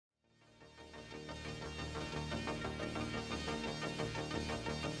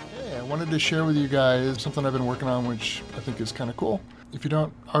wanted to share with you guys something I've been working on, which I think is kind of cool. If you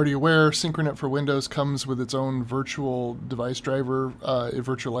don't already aware, Synchronet for Windows comes with its own virtual device driver. It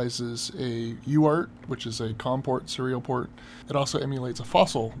virtualizes a UART, which is a COM port, serial port. It also emulates a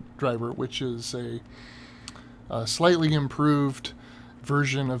Fossil driver, which is a slightly improved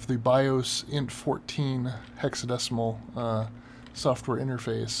version of the BIOS int14 hexadecimal software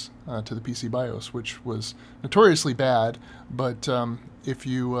interface to the PC BIOS, which was notoriously bad, but if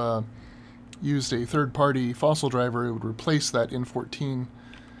you used a third-party Fossil driver, it would replace that int14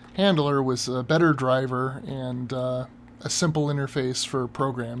 handler with a better driver and a simple interface for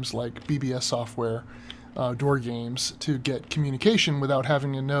programs like BBS software, door games, to get communication without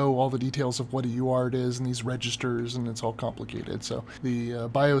having to know all the details of what a UART is and these registers, and it's all complicated. So the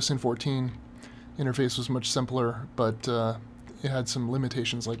BIOS int14 interface was much simpler, but it had some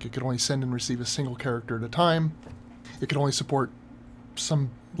limitations, like it could only send and receive a single character at a time. It could only support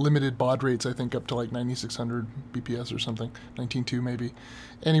some limited baud rates, I think up to like 9600 BPS or something, 19.2 maybe.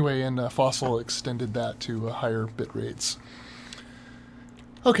 Anyway, and Fossil extended that to higher bit rates.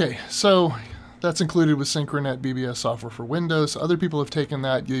 Okay, so that's included with Synchronet BBS software for Windows. Other people have taken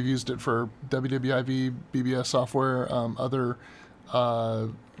that, they've used it for WWIV BBS software, other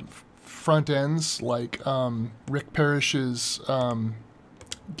front ends like Rick Parrish's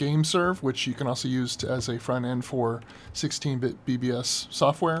GameServe, which you can also use as a front end for 16-bit BBS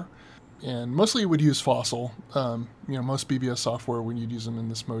software. And mostly you would use Fossil. Most BBS software, when you'd use them in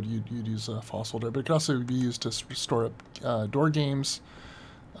this mode, you'd use Fossil there. But it could also be used to store up door games,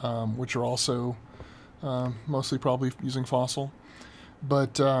 which are also mostly probably using Fossil.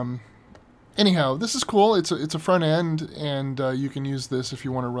 But anyhow, this is cool. It's a front end, and you can use this if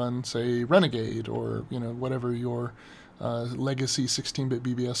you want to run, say, Renegade or whatever your legacy 16-bit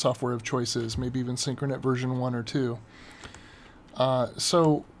BBS software of choice is, maybe even Synchronet version 1 or 2.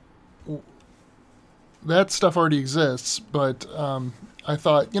 So that stuff already exists, but I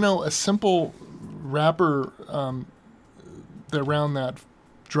thought, a simple wrapper around that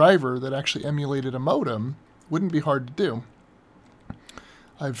driver that actually emulated a modem wouldn't be hard to do.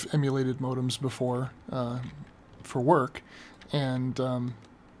 I've emulated modems before for work, and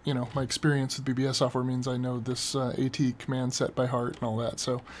my experience with BBS software means I know this AT command set by heart and all that.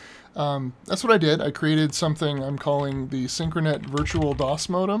 So that's what I did. I created something I'm calling the Synchronet Virtual DOS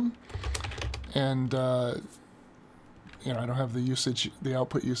Modem, and I don't have the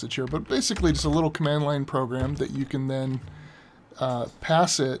output usage here, but basically just a little command line program that you can then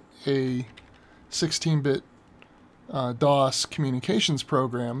pass it a 16-bit DOS communications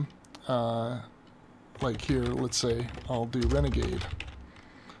program, like here, let's say I'll do Renegade.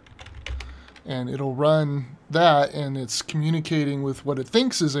 And it'll run that, and it's communicating with what it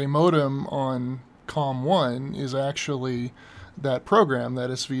thinks is a modem on Comm 1 is actually that program,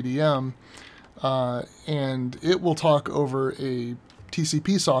 that SVDM, and it will talk over a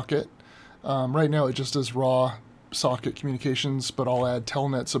TCP socket. Right now it just does raw socket communications, but I'll add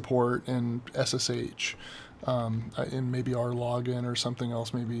Telnet support and SSH. And maybe our login or something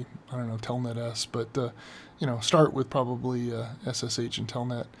else, maybe, I don't know, Telnet S, but, start with probably SSH and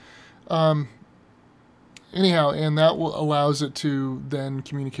Telnet. Anyhow, and that allows it to then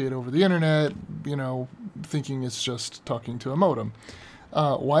communicate over the internet, thinking it's just talking to a modem.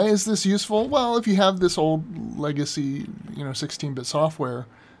 Why is this useful? Well, if you have this old legacy, 16-bit software,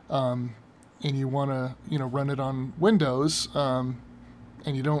 and you want to, run it on Windows, and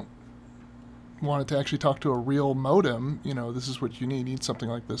you don't want it to actually talk to a real modem, this is what you need. You need something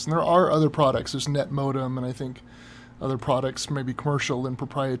like this. And there are other products. There's Net Modem, and I think other products, maybe commercial and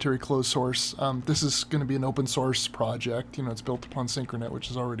proprietary closed source. This is going to be an open source project. It's built upon Synchronet,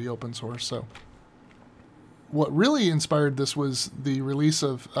 which is already open source. So what really inspired this was the release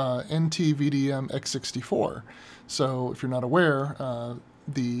of NT-VDM x64. So if you're not aware,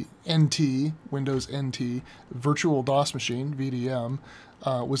 the NT, Windows NT, Virtual DOS Machine, VDM,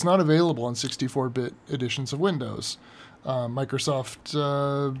 was not available on 64-bit editions of Windows. Microsoft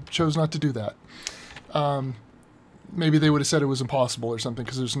chose not to do that. Maybe they would have said it was impossible or something,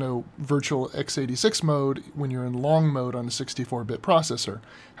 because there's no virtual x86 mode when you're in long mode on a 64-bit processor.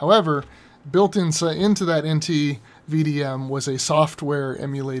 However, built into that NT VDM was a software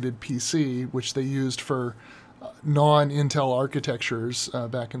emulated PC, which they used for non-Intel architectures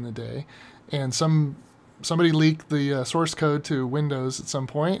back in the day. And somebody leaked the source code to Windows at some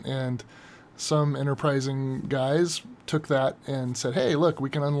point, and some enterprising guys took that and said, hey, look, we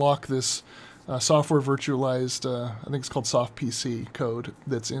can unlock this software virtualized, I think it's called soft PC code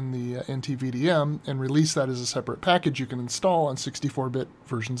that's in the NTVDM, and release that as a separate package you can install on 64-bit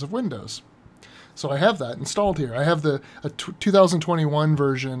versions of Windows. So I have that installed here. I have the 2021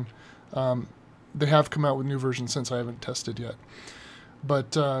 version They have come out with new versions since. I haven't tested yet.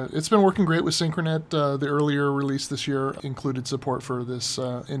 But it's been working great with Synchronet. The earlier release this year included support for this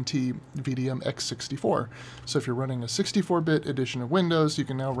NT VDM X64. So if you're running a 64-bit edition of Windows, you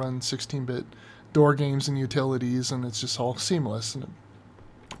can now run 16-bit door games and utilities, and it's just all seamless. And it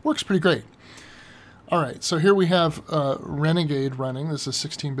works pretty great. All right, so here we have Renegade running. This is a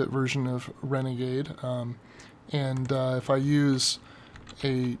 16-bit version of Renegade. And if I use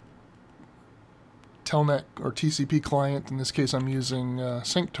a Telnet or TCP client, in this case I'm using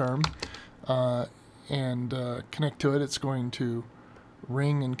SyncTerm, and connect to it, it's going to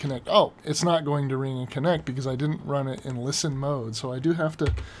ring and connect. Oh, it's not going to ring and connect because I didn't run it in listen mode. So I do have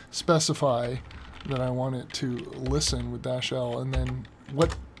to specify that I want it to listen with -L, and then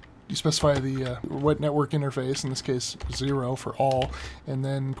what you specify the what network interface, in this case 0 for all, and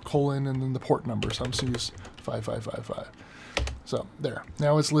then colon, and then the port number. So I'm just going to use 5555. So there.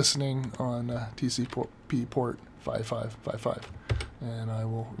 Now it's listening on TCP port 5555. And I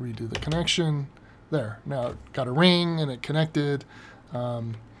will redo the connection. There. Now it got a ring and it connected.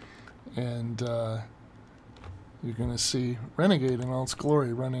 You're going to see Renegade in all its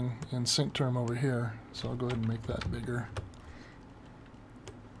glory running in SyncTerm over here. So I'll go ahead and make that bigger.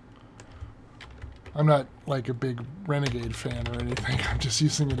 I'm not like a big Renegade fan or anything. I'm just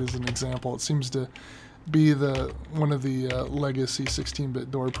using it as an example. It seems to be one of the legacy 16-bit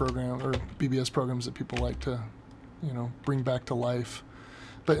door program or BBS programs that people like to, bring back to life.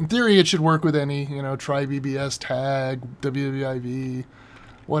 But in theory, it should work with any, try BBS, tag, WWIV,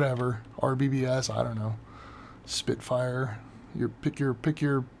 whatever, RBBS. I don't know, Spitfire. Pick your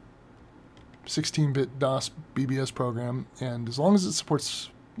 16-bit DOS BBS program, and as long as it supports.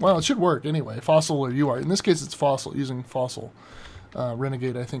 Well, it should work anyway, Fossil or UART. In this case, it's Fossil, using Fossil.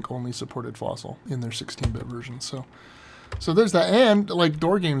 Renegade, I think, only supported Fossil in their 16-bit version. So there's that. And, like,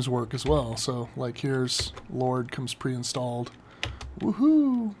 door games work as well. So, like, here's Lord comes pre-installed.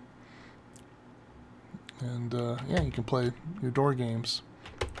 Woohoo! And, yeah, you can play your door games.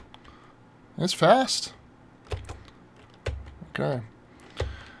 It's fast. Okay.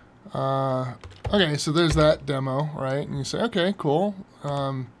 Okay, so there's that demo, right? And you say, okay, cool.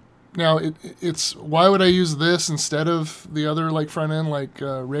 Now, it's why would I use this instead of the other like front end, like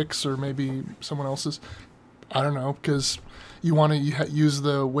Rick's or maybe someone else's? I don't know, because you want to use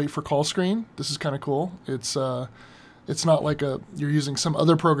the wait for call screen. This is kind of cool. It's not like you're using some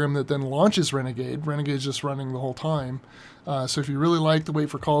other program that then launches Renegade. Renegade's just running the whole time. So if you really like the wait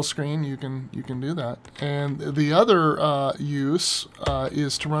for call screen, you can do that. And the other use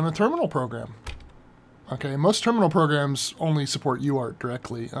is to run a terminal program. Okay, most terminal programs only support UART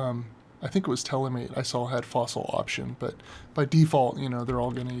directly. I think it was Telemate I saw had Fossil option, but by default, they're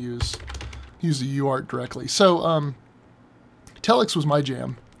all going to use the UART directly. So Telex was my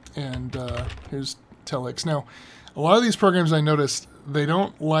jam, and here's Telex. Now, a lot of these programs I noticed, they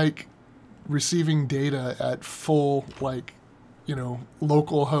don't like receiving data at full, like,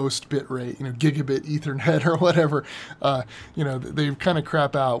 local host bit rate, gigabit Ethernet or whatever. They kind of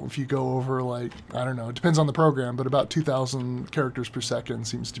crap out if you go over, like, I don't know, it depends on the program, but about 2,000 characters per second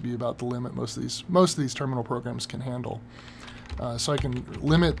seems to be about the limit most of these terminal programs can handle. So I can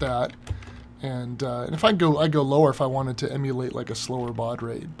limit that, and if I go lower if I wanted to emulate like a slower baud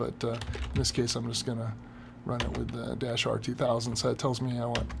rate, but in this case I'm just gonna run it with the -R2000, so it tells me I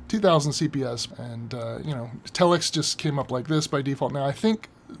want 2000 CPS, and Telex just came up like this by default. Now I think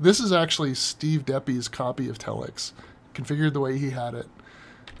this is actually Steve Deppie's copy of Telex, configured the way he had it.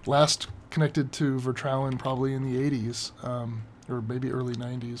 Last connected to Vertrauen probably in the 80s, or maybe early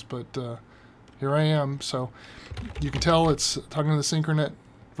 90s, but here I am. So you can tell it's talking to the Synchronet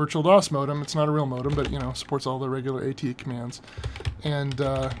virtual DOS modem. It's not a real modem, but supports all the regular AT commands, and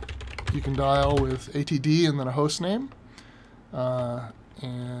you can dial with ATD and then a host name.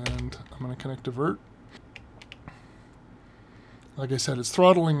 And I'm going to connect to Vert. Like I said, it's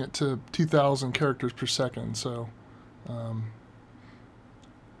throttling it to 2,000 characters per second, so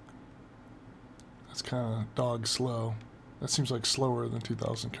that's kind of dog slow. That seems like slower than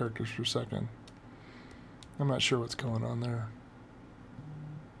 2,000 characters per second. I'm not sure what's going on there.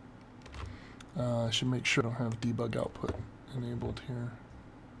 I should make sure I don't have debug output enabled here.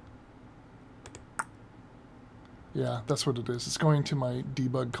 Yeah, that's what it is. It's going to my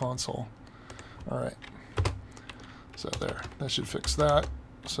debug console. All right. So there, that should fix that.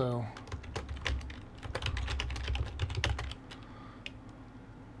 So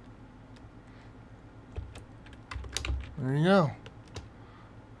there you go.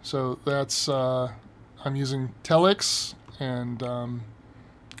 So that's I'm using Telex, and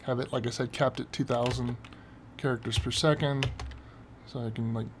have it, like I said, capped at 2,000 characters per second. So I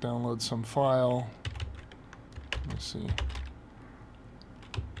can like download some file. Let me see.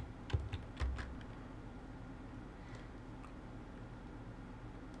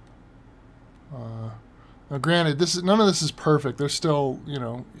 Now granted, none of this is perfect. There's still, you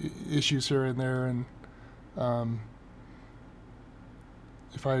know, issues here and there, and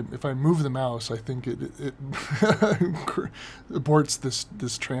if I move the mouse, I think it aborts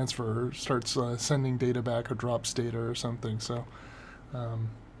this transfer, or starts sending data back, or drops data or something. So the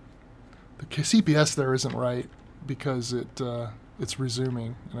CPS there isn't right because it's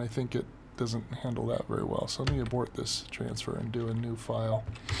resuming, and I think it doesn't handle that very well. So let me abort this transfer and do a new file.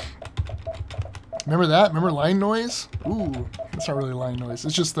 Remember that? Remember line noise? Ooh, it's not really line noise.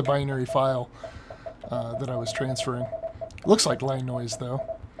 It's just the binary file that I was transferring. Looks like line noise, though.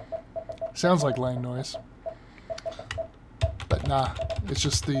 Sounds like line noise. But nah, it's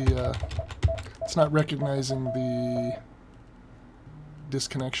just the... it's not recognizing the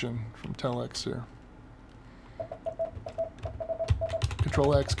disconnection from telex here.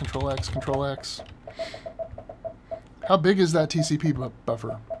 Control X, Control X, Control X. How big is that TCP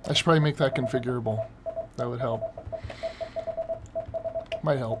buffer? I should probably make that configurable. That would help.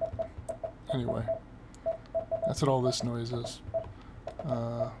 Might help. Anyway. That's what all this noise is.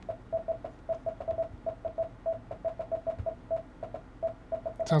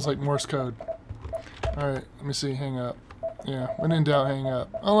 Sounds like Morse code. Alright, let me see. Hang up. Yeah, when in doubt, hang up.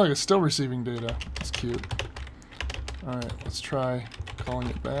 Oh look, it's still receiving data. That's cute. Alright, let's try calling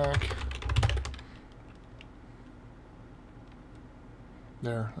it back.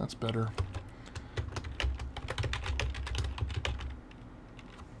 There, that's better.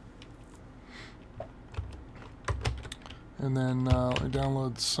 And then I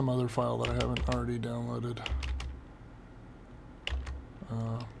download some other file that I haven't already downloaded.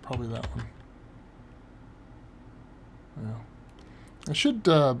 Probably that one. Yeah. I should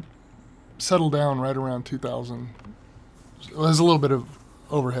settle down right around 2,000. Well, there's a little bit of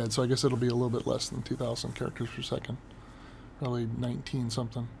overhead, so I guess it'll be a little bit less than 2,000 characters per second. Probably 19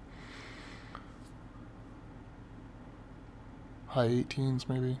 something. High 18s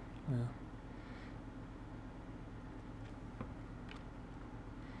maybe. Yeah.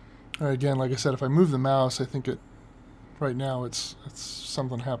 Alright, again, like I said, if I move the mouse, I think it right now it's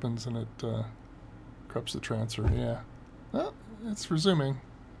something happens and it corrupts the transfer. Yeah. Well, it's resuming.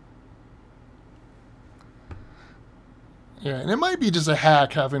 Yeah, and it might be just a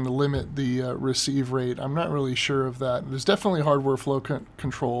hack having to limit the receive rate. I'm not really sure of that. There's definitely hardware flow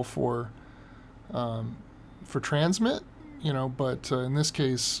control for transmit, you know, but in this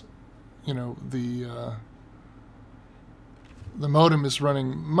case, you know, the modem is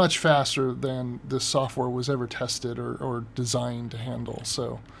running much faster than this software was ever tested or designed to handle.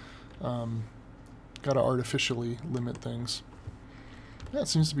 So, got to artificially limit things. Yeah, it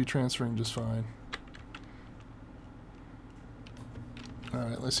seems to be transferring just fine.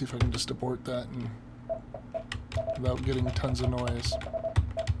 Alright, let's see if I can just abort that and without getting tons of noise.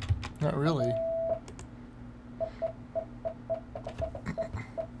 Not really.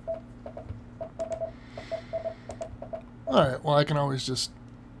 Alright, well I can always just...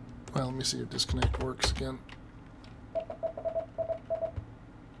 Well, let me see if disconnect works again.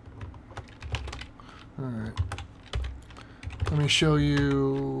 Alright. Let me show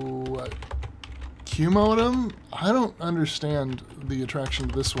you... what? Q modem? I don't understand the attraction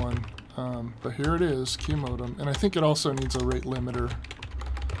to this one, but here it is, Q modem, and I think it also needs a rate limiter.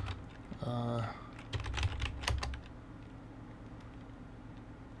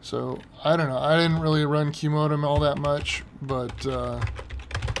 So I don't know. I didn't really run Q modem all that much, but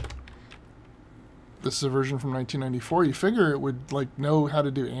this is a version from 1994. You figure it would like know how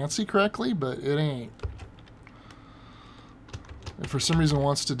to do ANSI correctly, but it ain't. And for some reason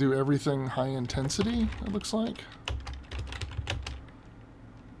wants to do everything high intensity, it looks like.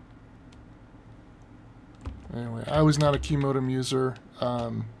 Anyway, I was not a Q modem user.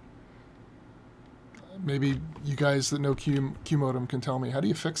 Maybe you guys that know Q modem can tell me, how do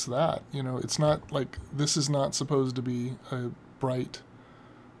you fix that? You know, it's not like, this is not supposed to be a bright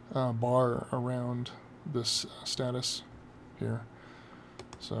bar around this status here.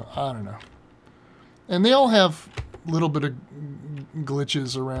 So, I don't know. And they all have a little bit of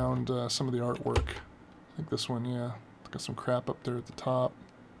glitches around some of the artwork. I think this one, yeah. Got some crap up there at the top.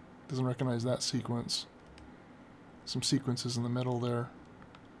 Doesn't recognize that sequence. Some sequences in the middle there,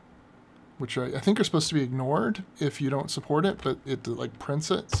 which I think are supposed to be ignored if you don't support it, but it like prints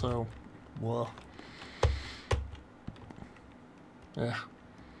it, so whoa. Yeah.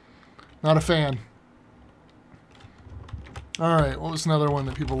 Not a fan. Alright, what was another one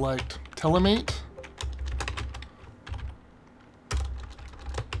that people liked? Telemate?